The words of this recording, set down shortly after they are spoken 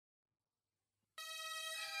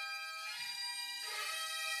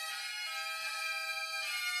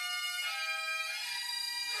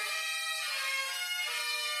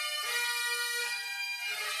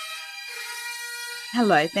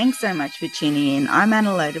Hello, thanks so much for tuning in. I'm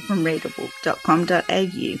Anna Loder from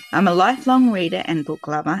ReadABook.com.au. I'm a lifelong reader and book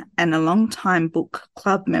lover and a long-time book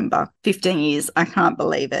club member. 15 years, I can't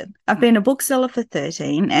believe it. I've been a bookseller for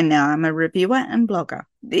 13 and now I'm a reviewer and blogger.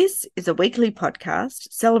 This is a weekly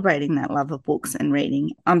podcast celebrating that love of books and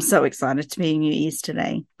reading. I'm so excited to be in your ears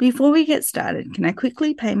today. Before we get started, can I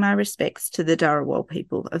quickly pay my respects to the Dharawal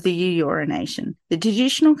people of the Eora Nation, the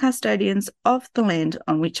traditional custodians of the land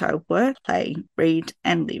on which I work, play, read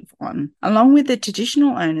and live on. Along with the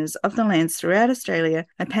traditional owners of the lands throughout Australia,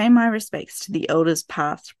 I pay my respects to the elders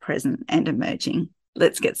past, present and emerging.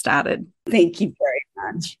 Let's get started. Thank you very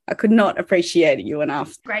much. I could not appreciate you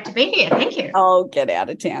enough. Great to be here. Thank you. I'll get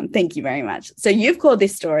out of town. Thank you very much. So you've called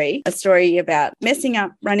this story a story about messing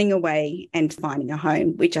up, running away and finding a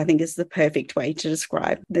home, which I think is the perfect way to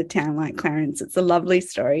describe the town like Clarence. It's a lovely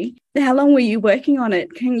story. How long were you working on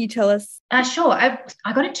it? Can you tell us? Sure. I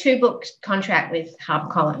got a 2-book contract with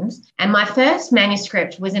HarperCollins and my first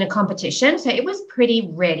manuscript was in a competition. So it was pretty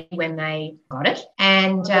ready when they got it.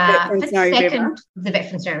 And for the second, the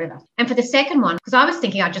Vet from Snowy River. And for the second one, because I was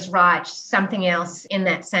thinking I'd just write something else in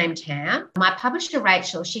that same town, my publisher,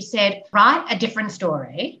 Rachel, she said, write a different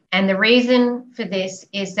story. And the reason for this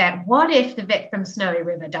is that what if the Vet from Snowy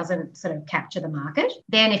River doesn't sort of capture the market?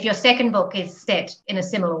 Then if your second book is set in a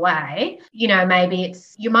similar way, you know, maybe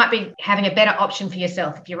you might be having a better option for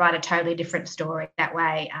yourself if you write a totally different story that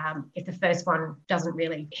way. If the first one doesn't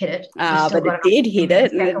really hit it. But it did hit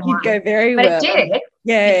it and it did go very well. But it did.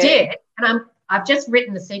 Yeah. It did. And I've just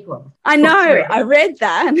written the sequel. I know. I read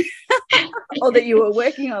that. Or that you were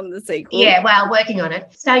working on the sequel. Yeah, well, working on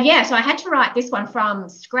it. So I had to write this one from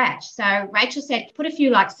scratch. So Rachel said, put a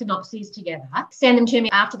few synopses together, send them to me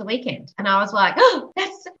after the weekend. And I was like, oh,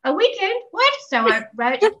 that's a weekend? What? So I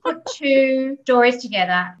put 2 stories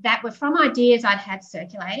together that were from ideas I'd had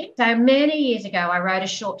circulating. So many years ago, I wrote a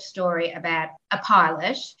short story about a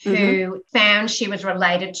pilot who found she was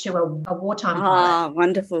related to a wartime pilot. Oh,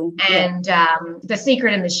 wonderful. And The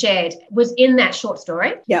Secret in the Shed was in that short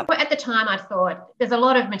story. Yeah. But at the time, I thought there's a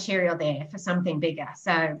lot of material there for something bigger.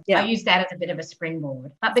 So I used that as a bit of a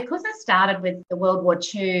springboard. But because I started with the World War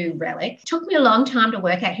II relic, it took me a long time to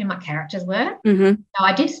work out who my characters were. So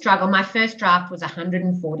I did struggle. My first draft was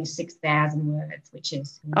 146,000 words, which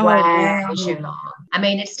is way too long. I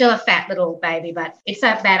mean, it's still a fat little baby, but it's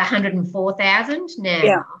about 104,000 now.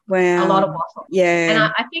 Yeah. Wow. A lot of waffle. Yeah. And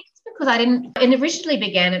I think it's because I didn't, and originally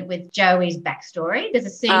began it with Joey's backstory. There's a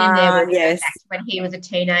scene in there where when he was a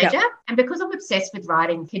teenager. Yep. And because I'm obsessed with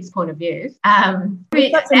writing kids' point of views,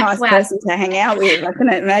 he's such a nice person to hang out with. I can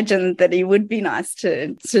imagine that he would be nice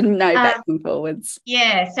to know back and forwards.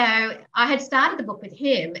 Yeah. So I had started the book with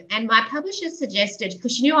him and my publisher suggested,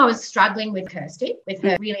 because she knew I was struggling with Kirsty, with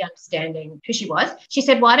her really understanding who she was. She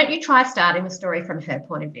said, why don't you try starting the story from her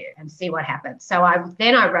point of view and see what happens? So I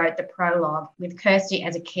wrote the prologue with Kirsty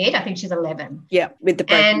as a kid. I think she's 11. Yeah, with the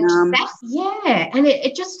broken arm. And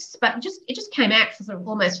it just came out sort of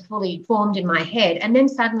almost fully formed in my head. And then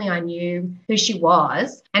suddenly I knew who she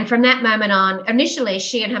was. And from that moment on, initially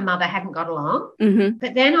she and her mother hadn't got along.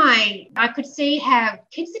 But then I could see how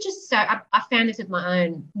kids are just so, I found this with my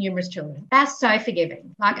own numerous children. They're so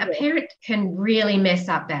forgiving. Like a parent can really mess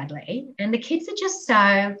up badly. And the kids are just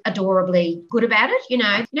so adorably good about it. You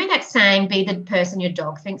know that saying, be the person your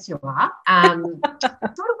dog thinks you are.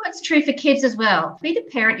 Sort of what's true for kids as well. Be the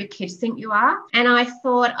parent your kids think you are. And I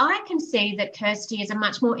thought I can see that Kirsty is a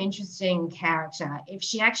much more interesting character if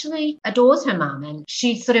she actually adores her mum and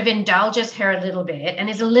she sort of indulges her a little bit and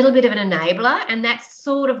is a little bit of an enabler. And that's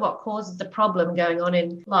sort of what causes the problem going on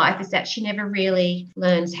in life, is that she never really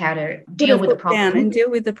learns how to deal with the problem. And deal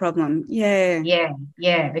with the problem. Yeah,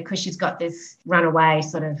 because she's got this runaway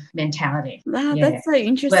sort of mentality. Wow, that's so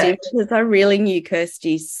interesting because I really knew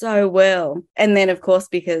Kirsty so well. And then, of course,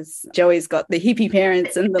 because Joey's got the hippie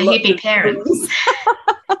parents and the hippie parents.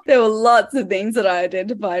 There were lots of things that I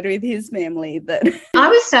identified with his family. That I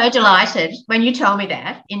was so delighted when you told me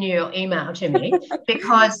that in your email to me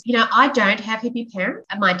because, I don't have hippie parents.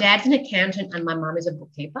 My dad's an accountant and my mum is a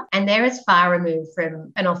bookkeeper, and they're as far removed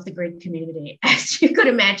from an off-the-grid community as you could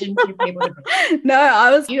imagine two people to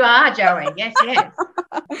be. You are, Joey. Yes.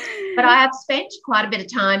 But I have spent quite a bit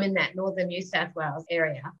of time in that northern New South Wales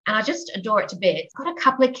area, and I just adore it to bits. Got a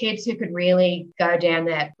couple of kids who could really go down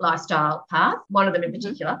that lifestyle path, one of them in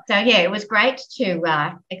particular. particular. So yeah, it was great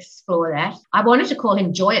to explore that. I wanted to call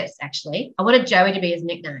him Joyous, actually. I wanted Joey to be his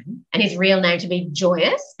nickname and his real name to be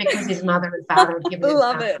Joyous because his mother and father had given him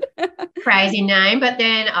Love it. crazy name. But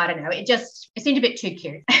then, I don't know, it seemed a bit too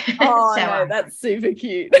cute. Oh, no, that's super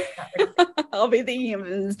cute. I'll be thinking of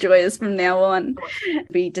him as Joyous from now on.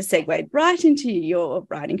 Be to segue right into your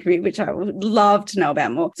writing career, which I would love to know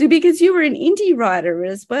about more. So because you were an indie writer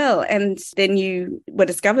as well, and then you were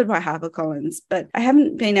discovered by HarperCollins, but I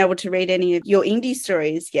haven't been able to read any of your indie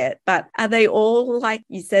stories yet, but are they all like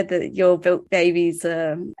you said that your babies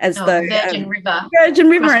as though Virgin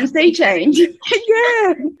River and Sea Change?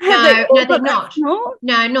 Yeah. No, they're not.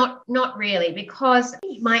 No, not really, because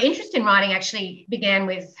my interest in writing actually began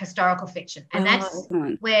with historical fiction, and that's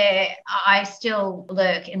where I still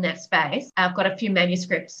lurk in that space. I've got a few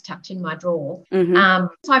manuscripts tucked in my drawer. So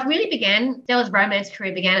I've really Stella's romance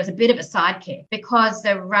career began as a bit of a sidekick because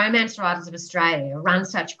the romance writers of Australia run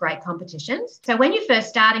such great competitions. So when you're first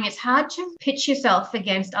starting, it's hard to pitch yourself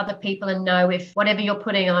against other people and know if whatever you're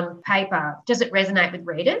putting on paper, does it resonate with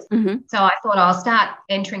readers? So I thought I'll start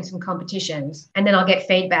entering some competitions and then I'll get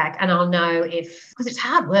feedback and I'll know because it's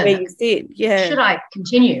hard work. Where you sit, yeah. Should I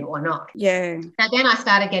continue or not? Yeah. So then I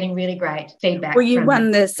started getting really great feedback. Well, you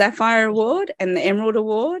won the Sapphire Award and the Emerald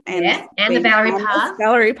Award and the Valerie Path.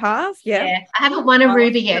 Valerie Path, yeah. I haven't won a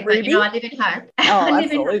Ruby yet, but I live in hope. Oh,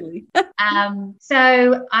 absolutely.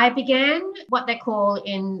 So I began what they call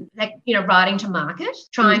writing to market,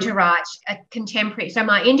 trying to write a contemporary. So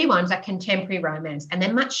my indie ones are contemporary romance, and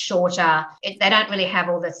they're much shorter. They don't really have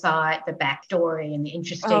all the backstory and the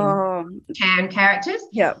interesting town characters.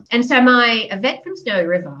 Yeah. And so my A Vet from Snowy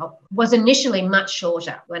River was initially much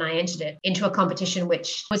shorter when I entered it into a competition,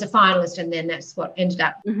 which was a finalist, and then that's what ended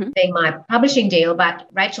up being my publishing deal. But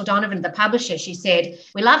Rachel Donovan, the publisher, she said,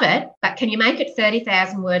 "We love it, but can you make it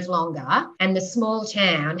 30,000 words longer? And the small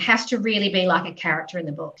town has to really be like a character in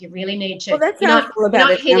the book. You really need to." Well, that's how I feel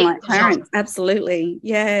about it. Like Clarence, absolutely,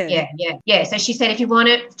 yeah. So she said, if you want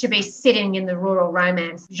it to be sitting in the rural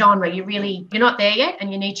romance genre, you're not there yet,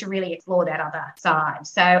 and you need to really explore that other side.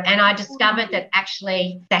 So, and I discovered that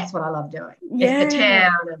actually that's what I love doing. Yeah. It's the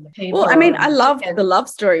town and the people. Well, I mean, I loved the love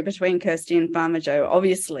story between Kirsty and Farmer Joe,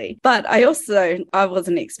 obviously, but I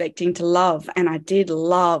wasn't expecting to love, and I did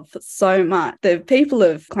love so much the people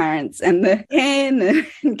of Clarence and the Ken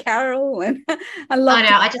and Carol, and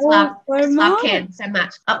I just love Ken so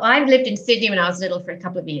much. I lived in Sydney when I was little for a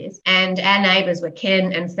couple of years, and our neighbours were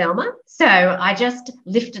Ken and Thelma, so I just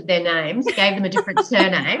lifted their names, gave them a different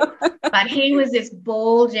surname, but he was this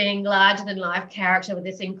balding, larger-than-life character with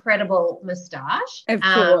this incredible moustache. Of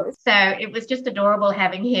course. So it was just adorable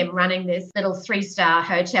having him running this little 3-star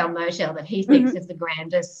hotel motel that he thinks is the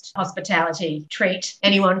grandest hospitality treat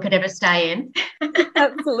anyone could ever stay in.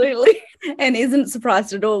 Absolutely. And isn't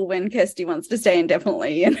surprised at all when Kirsty wants to stay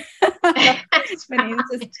indefinitely and when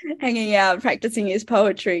he's just hanging out practicing his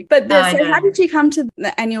poetry. But so how did you come to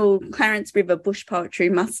the annual Clarence River Bush Poetry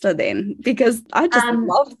Muster then? Because I just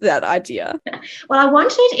loved that idea. Well, I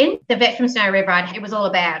wanted in the Vet from Snowy River, it was all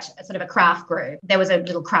about sort of a craft group. There was a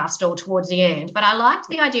little craft stall towards the end, but I liked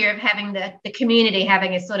the idea of having the community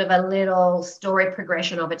having a sort of a little story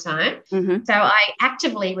progression of its own. So I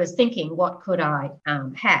actively was thinking, what could I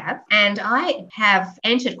have? And I have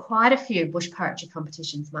entered quite a few bush poetry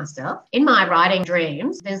competitions myself. In my writing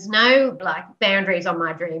dreams, there's no boundaries on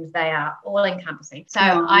my dreams. They are all encompassing. So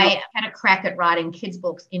I had a crack at writing kids'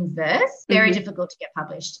 books in verse. Very difficult to get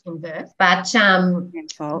published in verse. But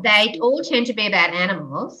they all tend to be about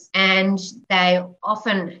animals, and they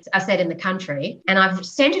often are set in the country. And I've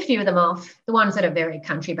sent a few of them off, the ones that are very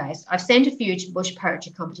country-based. I've sent a few to bush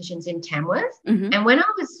poetry competitions in Tamworth. And when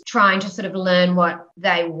I was trying to sort of learn what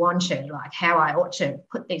they wanted, like how I ought to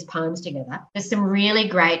put these poems together, there's some really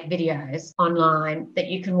great videos online that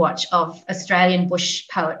you can watch of Australian bush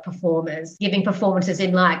poet performers giving performances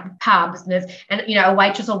in pubs, and a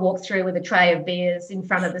waitress will walk through with a tray of beers in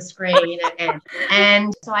front of the screen,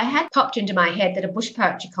 and so I had popped into my head that a bush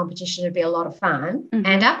poetry competition would be a lot of fun.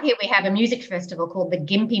 And up here we have a music festival called the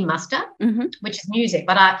Gympie Muster, which is music,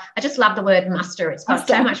 but I just love the word muster. It's got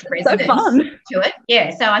so much resonance to it.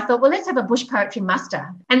 Yeah, so I thought, well, let's have a bush poetry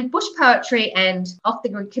muster. And bush poetry and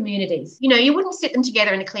off-the-grid communities, you wouldn't sit them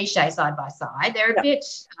together in a cliche side by side. They're a bit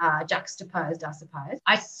juxtaposed, I suppose.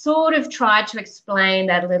 I sort of tried to explain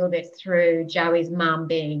that a little bit through Joey's mum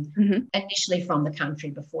being initially from the country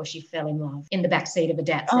before she fell in love in the backseat of a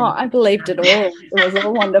Datsun. Oh, I believed it all. It was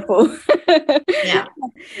all wonderful. Yeah.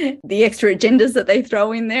 The extra agendas that they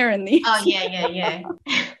throw in there and the... Oh, yeah.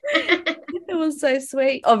 It was so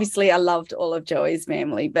sweet. Obviously, I loved all of Joey's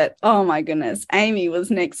family, but oh my goodness, Amy was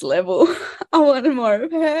next level. I wanted more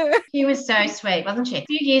of her. She was so sweet, wasn't she? A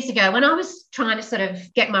few years ago, when I was trying to sort of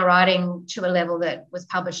get my writing to a level that was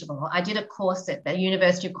publishable, I did a course at the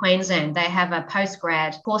University of Queensland. They have a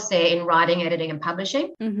postgrad course there in writing, editing and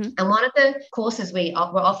publishing. Mm-hmm. And one of the courses we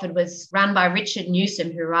were offered was run by Richard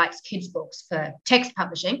Newsom, who writes kids' books for text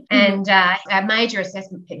publishing. Mm-hmm. And our major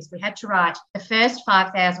assessment piece, we had to write the first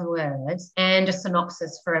 5,000 words and a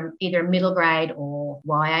synopsis for either a middle grade or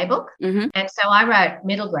YA book. Mm-hmm. And so I wrote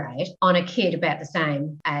middle grade on a kid about the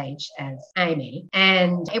same age as Amy.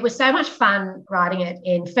 And it was so much fun writing it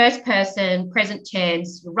in first person, present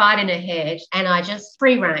tense, right in her head. And I just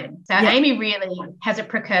free rein. So Amy really has a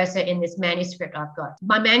precursor in this manuscript I've got.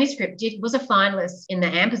 My manuscript was a finalist in the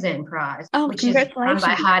Ampersand Prize, which is run by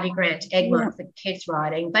Hardy Grant Egmont for kids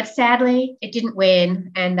writing. But sadly, it didn't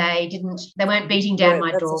win, and they weren't beating down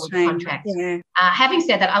my door with contracts. Yeah. Having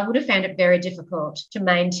said that, I would have found it very difficult to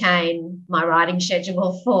maintain my writing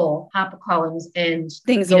schedule for HarperCollins, and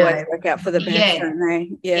things always work out for the best, don't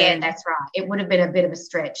they? Yeah, that's right. It would have been a bit of a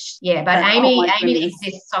stretch. Yeah, but Amy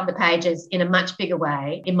exists on the pages in a much bigger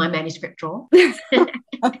way in my manuscript drawer.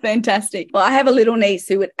 Oh, fantastic. Well, I have a little niece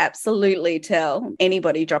who would absolutely tell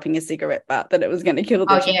anybody dropping a cigarette butt that it was going to kill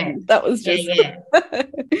the chicken. That was just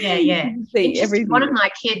yeah. One of my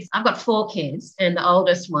kids, I've got 4 kids, and the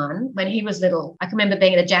oldest one, when he was little, I can remember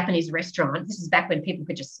being at a Japanese restaurant. This is back when people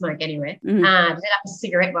could just smoke anywhere. Mm-hmm. Lit up a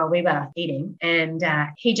cigarette while we were eating, and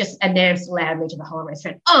he just announced loudly to the whole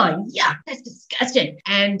restaurant, "Oh, yuck, that's disgusting."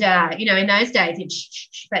 And in those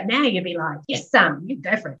days, but now you'd be like, "Yes, son, you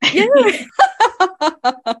go for it." Yeah.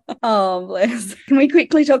 Oh, bless. Can we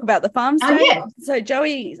quickly talk about the farm stay? Oh, yeah. So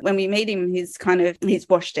Joey, when we meet him, he's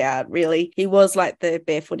washed out, really. He was like the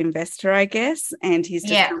barefoot investor, I guess, and he's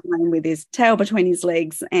just coming with his tail between his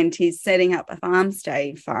legs, and he's setting up a farm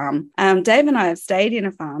stay farm. Dave and I have stayed in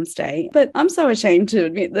a farm stay, but I'm so ashamed to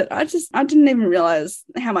admit that I didn't even realise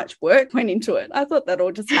how much work went into it. I thought that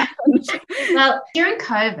all just happened. Well, during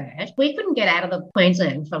COVID, we couldn't get out of the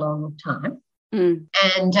Queensland for a long time. Mm.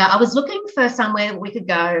 And I was looking for somewhere we could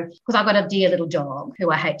go, because I've got a dear little dog who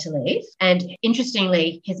I hate to leave. And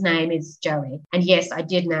interestingly, his name is Joey. And yes, I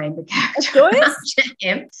did name the character after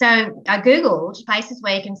him. So I Googled places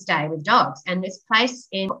where you can stay with dogs. And this place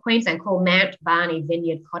in Queensland called Mount Barney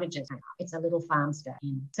Vineyard Cottages. It's a little farm stay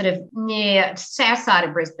sort of near south side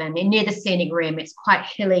of Brisbane, near the scenic rim. It's quite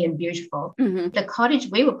hilly and beautiful. Mm-hmm. The cottage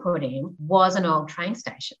we were put in was an old train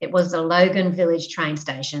station. It was the Logan Village train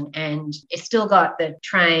station, and it's still got the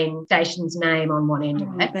train station's name on one end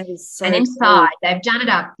of it. That is so and inside, cool. they've done it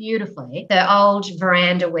up beautifully. The old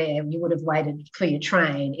veranda where you would have waited for your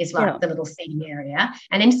train is like the little seating area.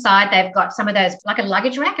 And inside, they've got some of those, like a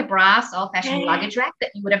luggage rack, a brass old-fashioned luggage rack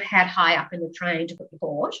that you would have had high up in the train to put your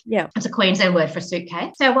port. Yeah. It's a Queensland word for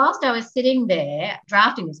suitcase. So whilst I was sitting there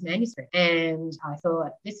drafting this manuscript, and I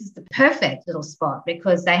thought, this is the perfect little spot,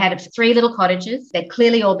 because they had 3 little cottages. They'd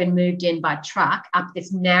clearly all been moved in by truck up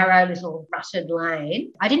this narrow little rutted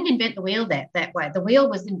lane. I didn't invent the wheel that way. The wheel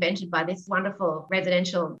was invented by this wonderful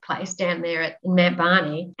residential place down there in Mount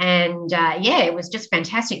Barney. And it was just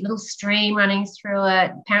fantastic. Little stream running through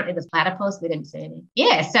it. Apparently there's platypus. We didn't see any.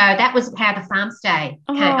 Yeah, so that was how the farm stay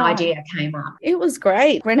idea came up. It was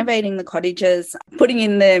great. Renovating the cottages, putting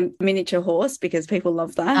in the miniature horse, because people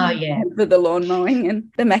love that. Oh, yeah. For the lawn mowing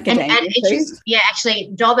and the macadamia. And it's just,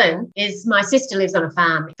 actually, Dobbin my sister lives on a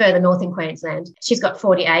farm further north in Queensland. She's got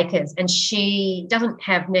 40 acres, and she doesn't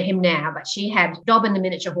have him now, but she had Dobbin, the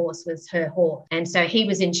miniature horse, was her horse. And so he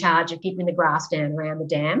was in charge of keeping the grass down around the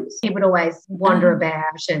dams. He would always wander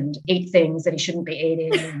about and eat things that he shouldn't be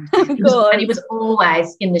eating. And he was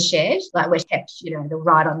always in the shed, like where he kept, the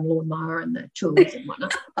ride-on lawnmower and the tools and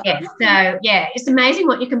whatnot. It's amazing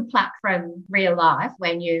what you can pluck from real life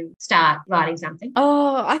when you start writing something.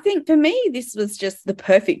 Oh, I think for me, this was just the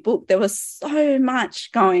perfect book. There was so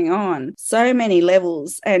much going on, so many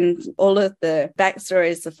levels, and all of the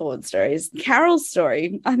backstories, the forward stories. Carol's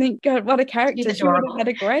story, I think, God, what a character. She would have had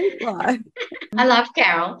a great life. I love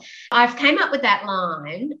Carol. I've came up with that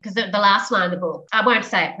line because the last line of the book, I won't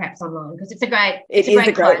say it perhaps online because it's a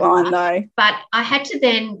great line though. But I had to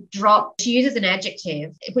then she uses an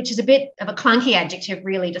adjective, which is a bit of a clunky adjective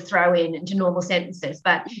really to throw into normal sentences,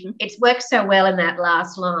 but it's worked so well in that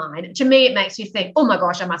last line. To me, it makes you think, oh my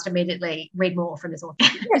gosh, I must immediately read more from this author.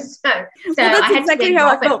 so that's exactly how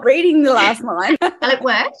I felt reading the last line. Well, it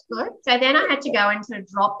worked. Good. So then I had to go and sort of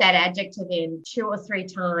drop that adjective in 2 or 3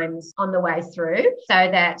 times on the way through so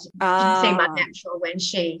that it didn't seem unnatural when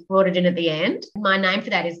she brought it in at the end. My name for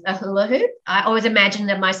that is a hula hoop. I always imagine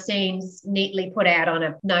that my scenes neatly put out on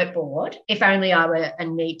a noteboard. If only I were a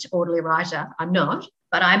neat, orderly writer. I'm not.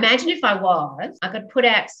 But I imagine if I was, I could put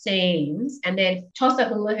out scenes and then toss a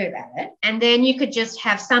hula hoop at it. And then you could just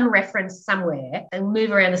have some reference somewhere and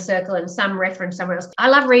move around the circle and some reference somewhere else. I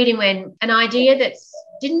love reading when an idea that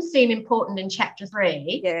didn't seem important in chapter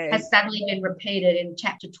 3 has suddenly been repeated in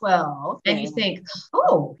chapter 12. And you think,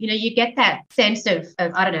 oh, you know, you get that sense of,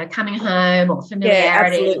 I don't know, coming home or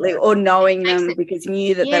familiarity. Yeah, absolutely. Or knowing them because you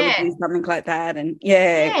knew that they would do something like that. And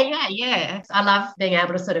yeah. I love being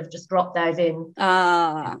able to sort of just drop those in.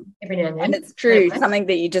 Every now and then. And it's true, something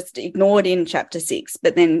that you just ignored in chapter 6,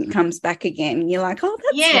 but then comes back again. You're like, oh,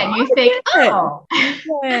 that's right. And you think, oh.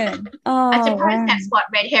 I suppose wow. that's what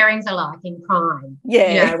red herrings are like in crime.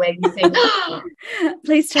 Yeah. You know, where you think, oh.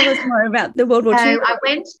 Please tell us more about the World War II. So I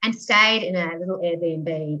went and stayed in a little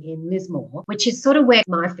Airbnb in Lismore, which is sort of where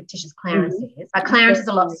my fictitious Clarence is. But Clarence is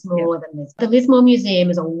a lot smaller than Lismore. The Lismore Museum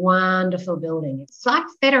is a wonderful building. It's like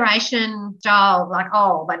Federation style, like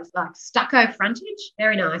old, but it's like stucco frontage.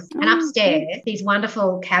 Very nice. And upstairs, these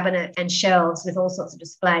wonderful cabinets and shelves with all sorts of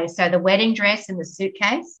displays. So the wedding dress in the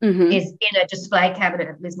suitcase is in a display cabinet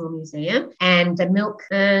at Lismore Museum. And the milk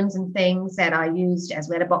urns and things that I used as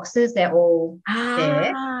letterboxes, they're all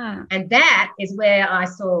there. And that is where I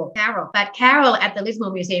saw Carol. But Carol at the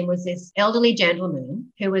Lismore Museum was this elderly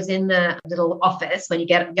gentleman who was in the little office when you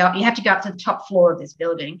have to go up to the top floor of this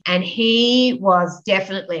building. And he was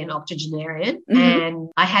definitely an octogenarian. And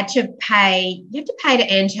I had to pay, you have to pay to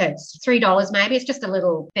enter. It's $3 maybe. It's just a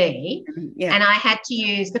little fee. And I had to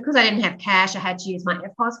use, because I didn't have cash, I had to use my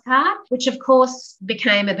FPOS card, which of course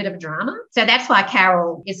became a bit of a drama. So that's why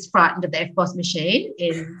Carol is frightened of the FPOS machine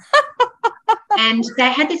and they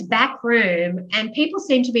had this back room and people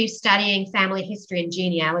seemed to be studying family history and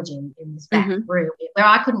genealogy in this back room where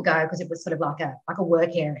I couldn't go because it was sort of like a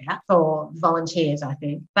work area for volunteers, I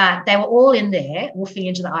think. But they were all in there woofing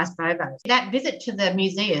into the ice bobos. That visit to the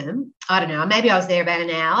museum, I don't know, maybe I was there about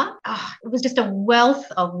an hour. It was just a wealth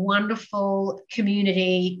of wonderful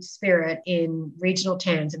community spirit in regional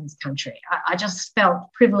towns in this country. I just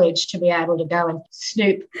felt privileged to be able to go and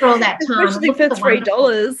snoop for all that time. Especially for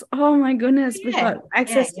 $3. Oh, my goodness. We've got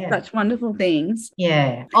access to such wonderful things.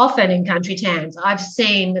 Yeah. Often in country towns, I've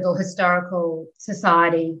seen little historical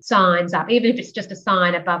society signs up, even if it's just a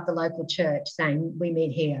sign above the local church saying we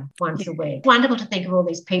meet here once a week. Wonderful to think of all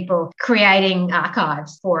these people creating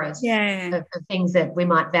archives for us of things that we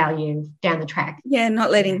might value down the track. Yeah,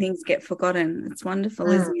 not letting things get forgotten. It's wonderful,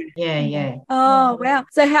 isn't it? Yeah. Oh, wow.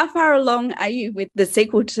 So how far along are you with the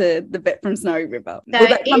sequel to The Vet from Snowy River? So will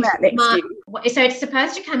that come out next year? So it's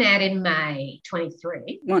supposed to come out in May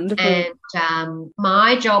 23. Wonderful. And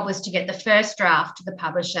my job was to get the first draft to the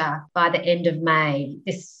publisher by the end of May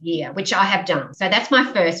this year, which I have done. So that's my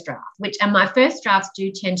first draft, and my first drafts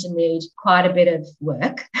do tend to need quite a bit of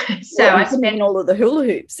work. So I spent all of the hula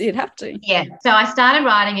hoops. You'd have to. Yeah. So I started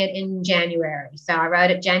writing it in January. So I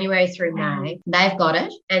wrote it January through May. They've got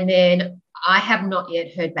it. And then I have not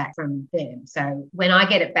yet heard back from them. So when I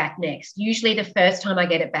get it back next, usually the first time I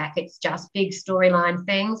get it back, it's just big storyline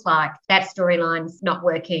things like that storyline's not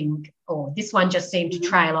working, or this one just seemed to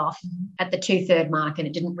trail off at the 2/3 mark and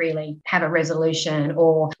it didn't really have a resolution,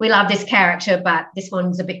 or we love this character, but this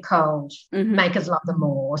one's a bit cold. Make us love them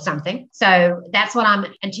more or something. So that's what I'm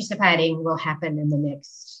anticipating will happen in the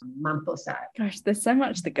next month or so. Gosh, there's so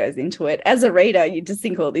much that goes into it. As a reader, you just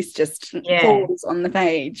think all this just falls on the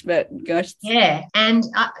page, but gosh. Yeah. And,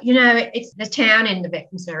 it's the town in the Vet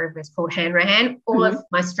from Snowy River is called Hanrahan. All of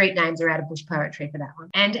my street names are out of bush poetry for that one.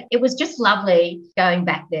 And it was just lovely going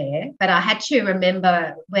back there, but I had to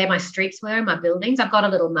remember where my streets were and my buildings. I've got a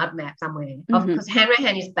little mud map somewhere because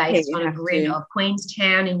Hanrahan is based on a grid of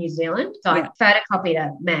Queenstown in New Zealand. So I photocopied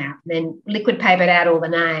a map, then liquid papered out all the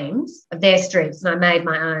names of their streets and I made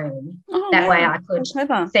my own. That way I could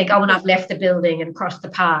think, when I've left the building and crossed the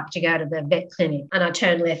park to go to the vet clinic and I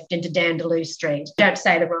turn left into Dandaloo Street. Don't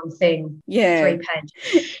say the wrong thing. 3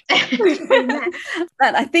 pages.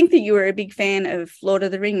 But I think that you were a big fan of Lord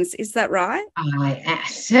of the Rings. Is that right? I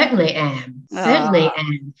certainly am. Certainly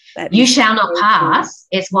am. You Shall Not Pass.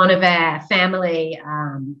 It's one of our family.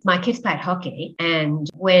 My kids played hockey, and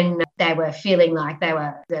when they were feeling like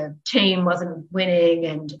the team wasn't winning,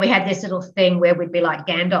 and we had this little thing where we'd be like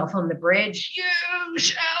Gandalf on the bridge. You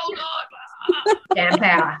shall not stamp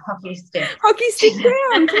our hockey stick. Hockey stick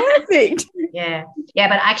down. Perfect. Yeah. Yeah,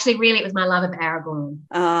 but actually, really, it was my love of Aragorn.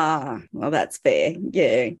 Ah, well, that's fair.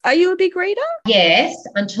 Yeah. Are you a big reader? Yes,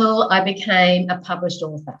 until I became a published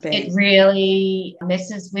author. Fair. It really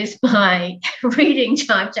messes with my reading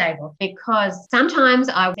timetable because sometimes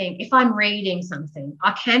I think if I'm reading something,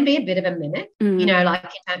 I can be a bit of a mimic,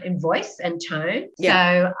 like in voice and tone.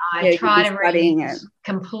 Yeah. So I try to read it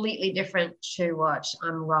completely different to what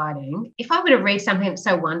I'm writing. If I were to read something that's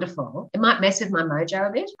so wonderful, it might mess with my mojo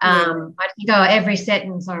a bit. I'd think, every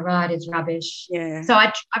sentence I write is rubbish. Yeah. So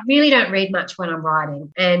I really don't read much when I'm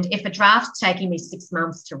writing. And if a draft's taking me 6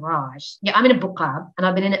 months to write, I'm in a book club and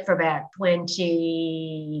I've been in it for about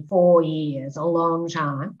 24 years, a long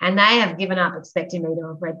time. And they have given up expecting me to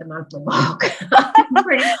have read the monthly book.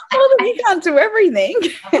 Well, you can't do everything.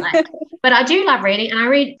 But I do love reading, and I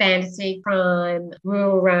read fantasy, crime,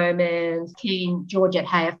 rural romance, keen Georgette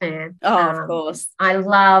Heyer fan. Oh, of course. I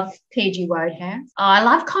love P.G. Wodehouse. I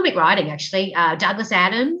love comic writing, actually. Douglas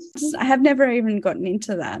Adams. I have never even gotten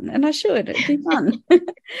into that, and I should. It'd be fun.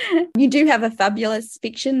 You do have a fabulous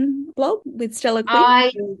fiction blog with Stella Quinn.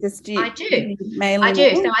 I do. So I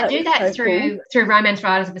do that through Romance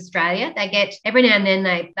Writers of Australia. They get, every now and then,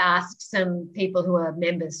 they ask some people who are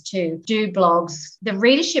members to do blogs. The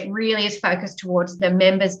readership really is focused towards the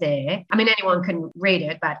members there. I mean, anyone can read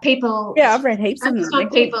it, but people... Yeah, I've read heaps of them. It's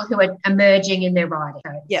not people who are emerging in their writing.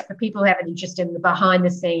 Yeah. For people who have an interest in the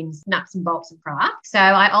behind-the-scenes nuts and bolts of craft. So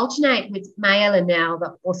I alternate with Mayla now,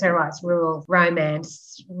 that also writes rural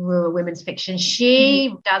romance, rural women's fiction.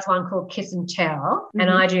 She does one called Kiss and Tell, and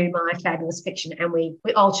I do my fabulous fiction, and we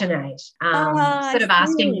alternate, sort of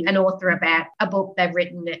asking an author about a book they've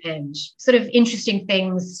written and sort of interesting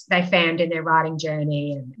things they found in their writing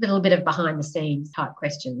journey and a little bit of behind the scenes type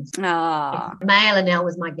questions. Maya Linnell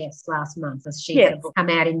was my guest last month, as she had a book come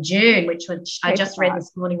out in June, which I just read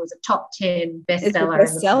this morning, was a top 10 bestseller.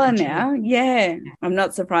 It's a bestseller now. Yeah. I'm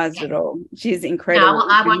not surprised at all. She's incredible. No,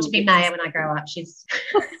 I want to be Maya when I grow up. She's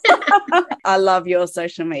I love your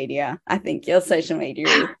social media. I think your social media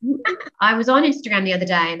is... I was on Instagram the other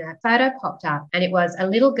day and a photo popped up, and it was a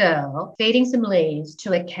little girl feeding some leaves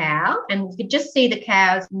to a cow, and you could just see the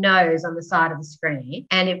cow's nose on the side of the screen,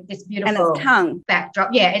 and this beautiful and its tongue backdrop.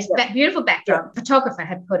 Yeah, it's that beautiful backdrop. The photographer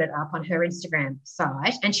had put it up on her Instagram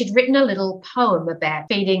site, and she'd written a little poem about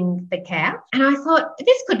feeding the cow, and I thought,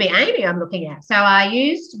 this could be Amy I'm looking at. So I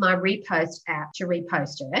used my repost app to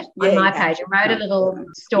repost it on my page and wrote a little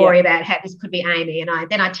story about how this could be Amy, and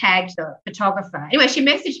I tagged the photographer. Anyway, she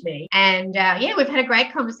messaged me, and we've had a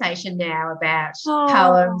great conversation now about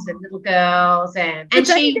poems and little girls, and don't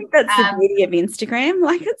you think that's the beauty of Instagram?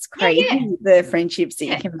 Like, it's crazy the friendships that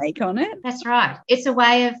you can make on it. That's right. It's a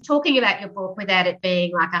way of talking about your book without it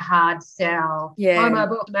being like a hard sell. Oh, my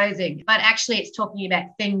book, amazing. But actually, it's talking about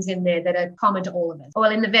things in there that are common to all of us.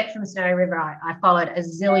 Well, in the Vet from Snowy River, I followed a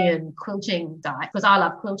zillion quilting sites because I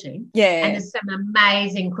love quilting. Yeah. And there's some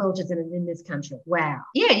amazing quilters in this country. Wow.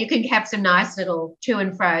 Yeah, you can have some nice little to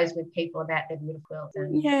and fro's with people about their beautiful quilts.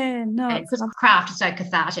 Because craft is so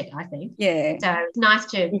cathartic, I think. Yeah. So it's nice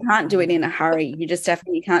to... You can't do it in a hurry. You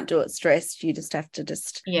can't do it stressed. You just have to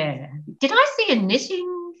Yeah. Did I see a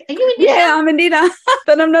knitting? Are you a knitter? Yeah, I'm a knitter,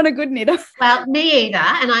 but I'm not a good knitter. Well, me either,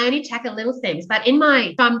 and I only tackle little things. But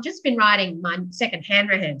I've just been writing my second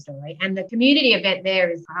Hanrahan story, and the community event there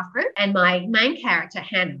is Craft Group, and my main character,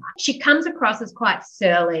 Hannah, she comes across as quite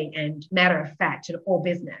surly and matter-of-fact and all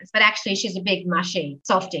business, but actually she's a big mushy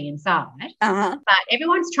softie inside. But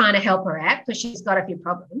everyone's trying to help her out because she's got a few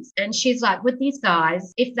problems, and she's like, with these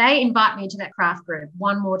guys, if they invite me into that craft group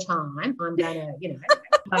one more time, I'm going to,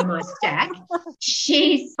 by my stack.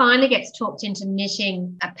 She finally gets talked into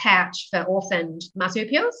knitting a pouch for orphaned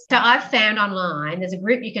marsupials. So I've found online, there's a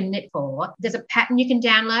group you can knit for. There's a pattern you can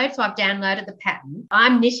download. So I've downloaded the pattern.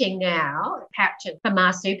 I'm knitting now pouches for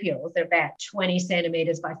marsupials. They're about 20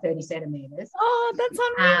 centimetres by 30 centimetres. Oh, that's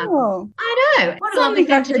unreal. I know. What a lovely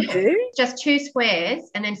thing to do. Just 2 squares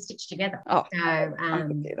and then stitch together. Oh, so, I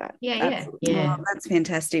can do that. Yeah. Oh, that's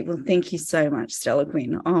fantastic. Well, thank you so much, Stella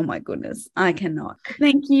Quinn. Oh, my goodness. I cannot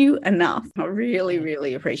thank you enough. I really,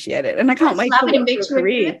 really appreciate it. And I can't wait to watch your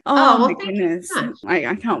career. Oh, my goodness.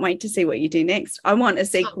 I can't wait to see what you do next. I want a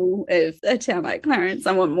sequel of A Town Like Clarence.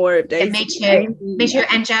 I want more of Daisy. Me too. Me too.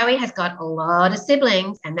 And Joey has got a lot of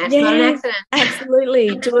siblings, and that's not an accident.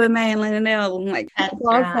 Absolutely. Do a man and an L, like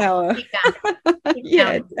Wildflower.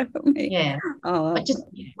 Yeah, definitely. Yeah.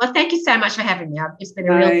 Well, thank you so much for having me. It's been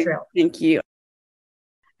a real thrill. Thank you.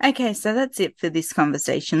 Okay, so that's it for this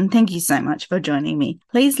conversation. Thank you so much for joining me.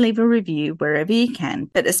 Please leave a review wherever you can,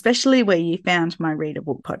 but especially where you found my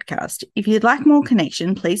ReadABook podcast. If you'd like more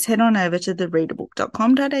connection, please head on over to the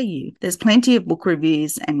readabook.com.au. There's plenty of book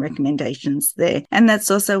reviews and recommendations there, and that's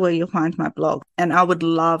also where you'll find my blog. And I would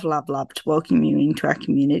love, love, love to welcome you into our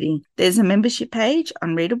community. There's a membership page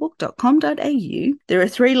on readabook.com.au. There are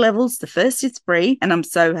 3 levels. The first is free, and I'm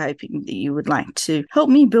so hoping that you would like to help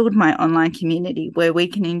me build my online community where we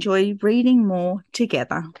can enjoy reading more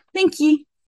together. Thank you.